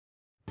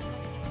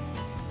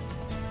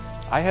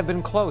I have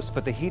been close,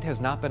 but the heat has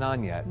not been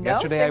on yet. No,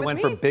 Yesterday I same went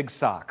with for me. big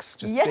socks,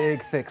 just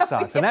big, thick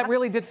socks, and that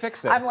really did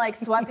fix it. I'm like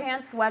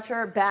sweatpants,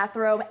 sweatshirt,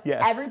 bathrobe,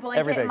 Yes, every blanket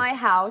everything. in my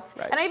house.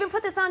 Right. And I even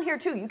put this on here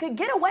too. You could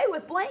get away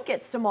with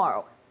blankets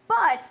tomorrow,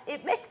 but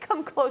it may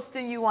come close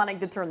to you wanting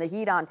to turn the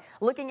heat on.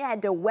 Looking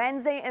ahead to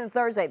Wednesday and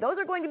Thursday, those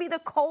are going to be the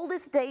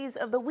coldest days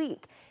of the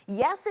week.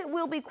 Yes, it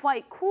will be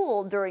quite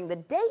cool during the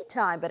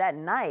daytime, but at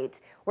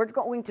night, we're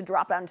going to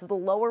drop down to the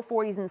lower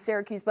 40s in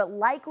Syracuse, but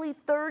likely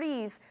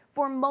 30s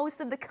for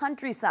most of the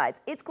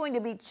countrysides. It's going to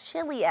be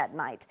chilly at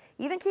night.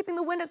 Even keeping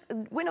the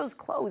windows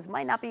closed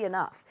might not be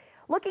enough.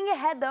 Looking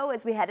ahead, though,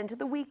 as we head into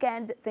the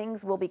weekend,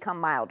 things will become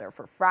milder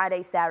for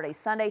Friday, Saturday,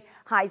 Sunday.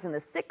 Highs in the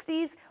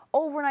 60s,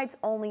 overnights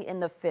only in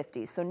the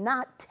 50s, so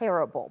not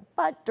terrible.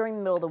 But during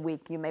the middle of the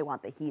week, you may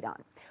want the heat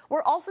on.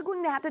 We're also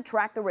going to have to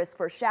track the risk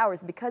for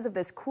showers because of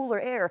this cooler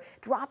air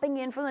dropping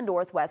in from the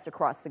northwest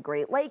across the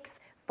Great Lakes,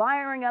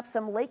 firing up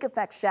some lake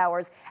effect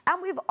showers.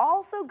 And we've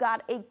also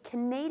got a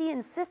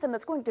Canadian system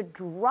that's going to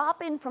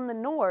drop in from the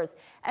north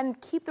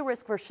and keep the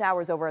risk for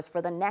showers over us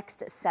for the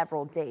next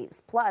several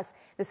days. Plus,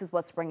 this is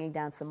what's bringing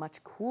down some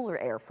much cooler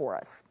air for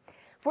us.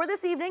 For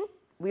this evening,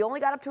 we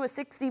only got up to a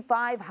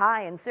 65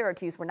 high in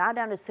Syracuse. We're now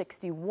down to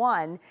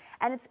 61,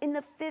 and it's in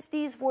the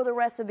 50s for the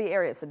rest of the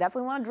area. So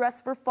definitely want to dress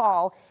for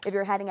fall if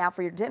you're heading out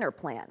for your dinner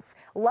plans.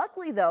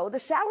 Luckily, though, the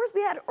showers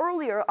we had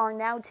earlier are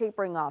now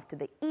tapering off to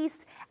the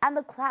east, and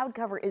the cloud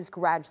cover is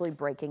gradually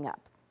breaking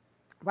up.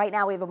 Right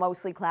now, we have a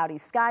mostly cloudy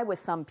sky with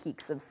some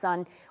peaks of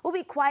sun. We'll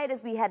be quiet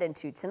as we head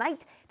into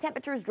tonight.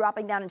 Temperatures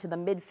dropping down into the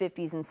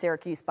mid-50s in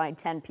Syracuse by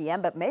 10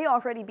 p.m., but may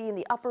already be in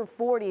the upper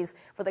 40s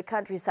for the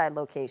countryside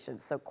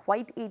locations, so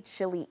quite a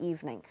chilly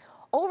evening.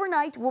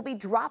 Overnight, we'll be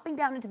dropping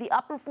down into the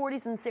upper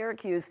 40s in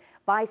Syracuse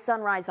by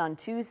sunrise on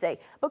Tuesday,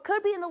 but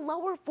could be in the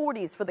lower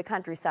 40s for the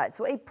countryside.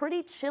 So a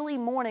pretty chilly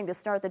morning to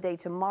start the day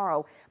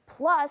tomorrow.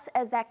 Plus,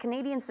 as that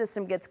Canadian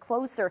system gets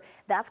closer,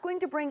 that's going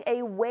to bring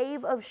a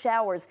wave of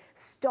showers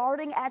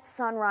starting at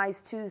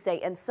sunrise Tuesday.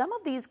 And some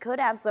of these could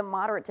have some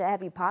moderate to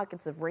heavy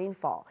pockets of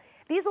rainfall.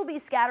 These will be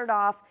scattered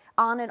off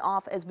on and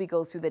off as we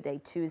go through the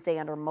day Tuesday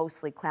under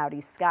mostly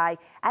cloudy sky,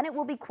 and it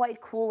will be quite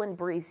cool and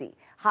breezy.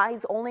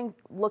 Highs only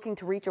looking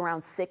to reach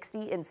around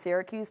 60 in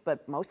Syracuse,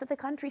 but most of the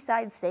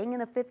countryside staying in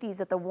the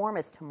 50s at the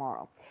warmest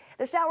tomorrow.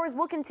 The showers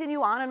will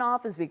continue on and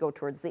off as we go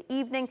towards the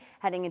evening,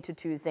 heading into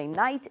Tuesday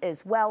night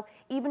as well.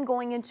 Even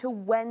going into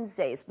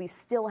Wednesdays, we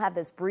still have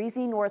this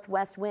breezy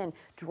northwest wind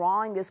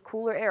drawing this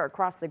cooler air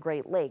across the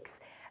Great Lakes.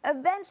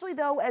 Eventually,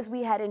 though, as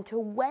we head into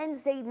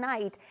Wednesday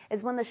night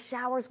is when the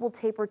showers will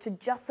taper to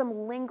just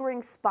some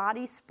lingering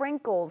spotty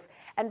sprinkles.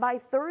 And by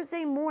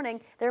Thursday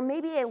morning, there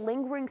may be a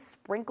lingering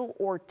sprinkle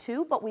or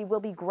two, but we will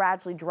be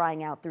gradually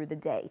drying out through the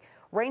day.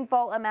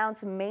 Rainfall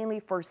amounts mainly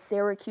for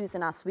Syracuse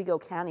and Oswego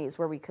counties,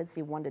 where we could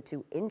see 1 to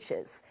 2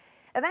 inches.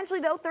 Eventually,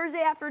 though,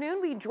 Thursday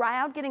afternoon, we dry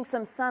out, getting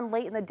some sun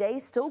late in the day.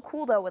 Still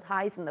cool, though, with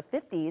highs in the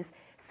 50s.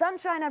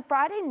 Sunshine on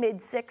Friday,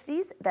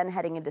 mid-60s. Then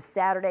heading into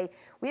Saturday,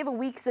 we have a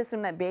weak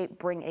system that may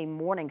bring a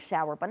morning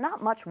shower, but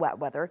not much wet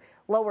weather.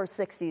 Lower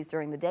 60s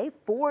during the day,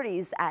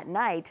 40s at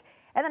night.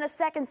 And then a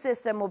second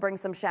system will bring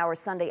some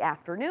showers Sunday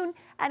afternoon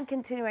and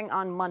continuing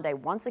on Monday.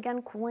 Once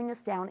again, cooling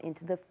us down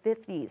into the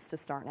 50s to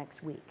start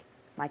next week.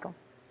 Michael?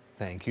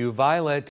 Thank you, Violet.